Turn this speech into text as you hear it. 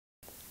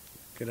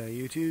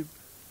G'day YouTube.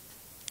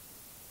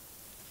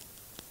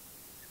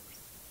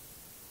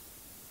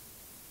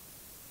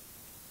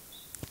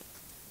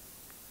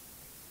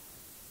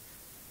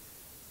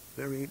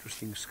 Very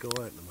interesting sky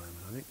at the moment.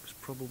 I think it's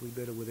probably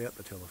better without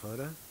the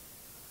telephoto.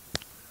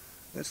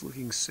 That's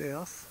looking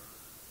south,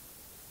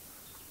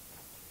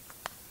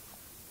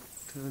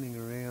 turning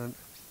around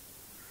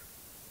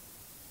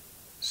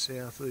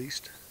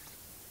southeast.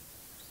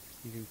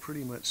 You can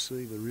pretty much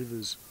see the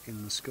rivers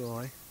in the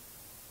sky.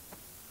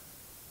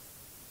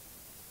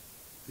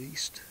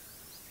 East.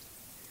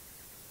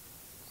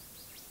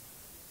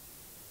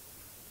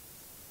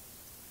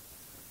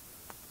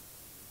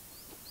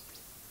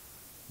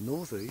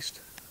 Northeast.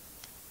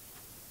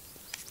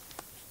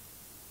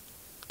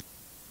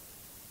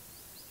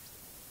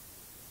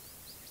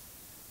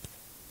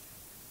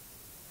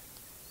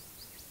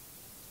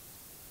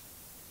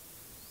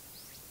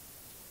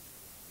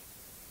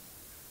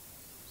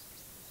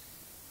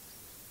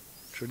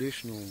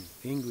 Traditional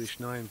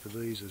English name for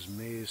these is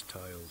mare's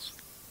tails.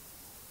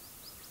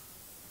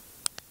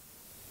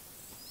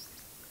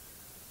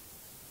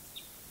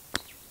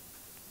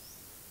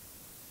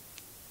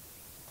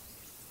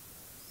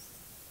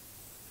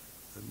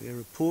 And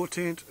they're a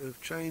portent of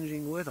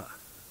changing weather.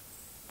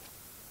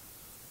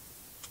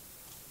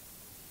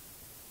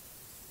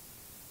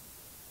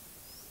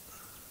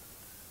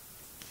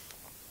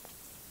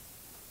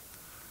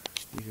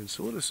 You can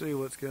sort of see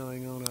what's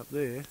going on up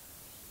there,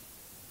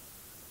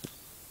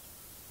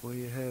 where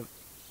you have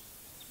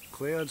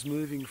clouds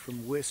moving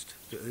from west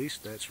to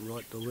east, that's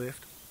right to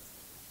left.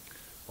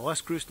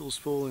 Ice crystals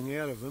falling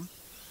out of them,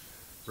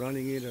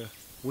 running into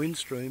wind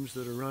streams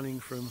that are running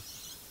from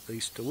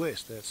east to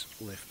west, that's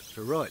left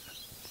to right.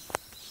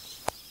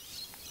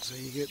 So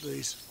you get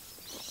these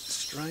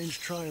strange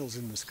trails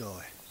in the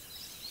sky.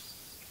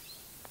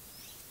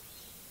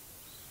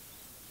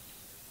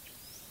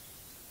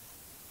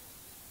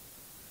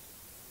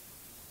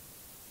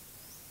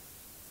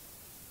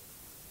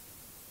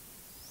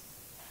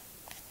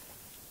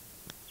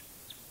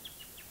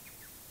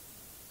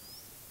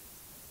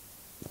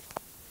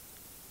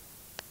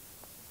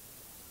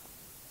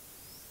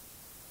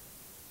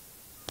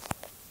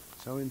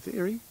 So in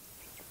theory,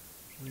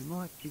 we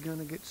might be going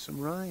to get some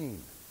rain,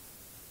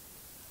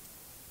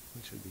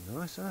 which would be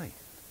nice, eh?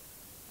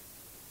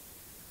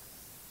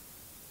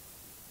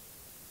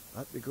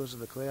 But because of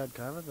the cloud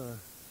cover, the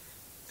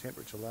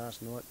temperature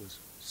last night was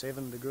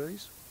 7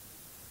 degrees,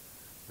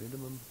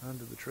 minimum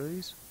under the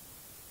trees,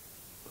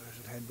 whereas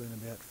it had been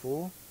about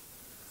 4.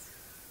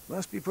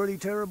 Must be pretty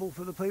terrible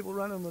for the people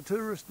running the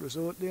tourist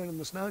resort down in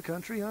the snow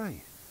country, eh?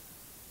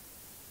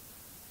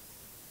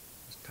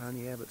 It's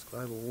Tony Abbott's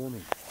global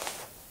warming.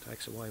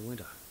 Takes away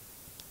winter.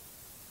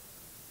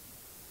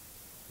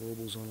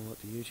 Warbles on a lot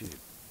to YouTube.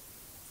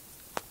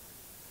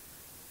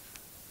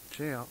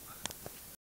 Ciao.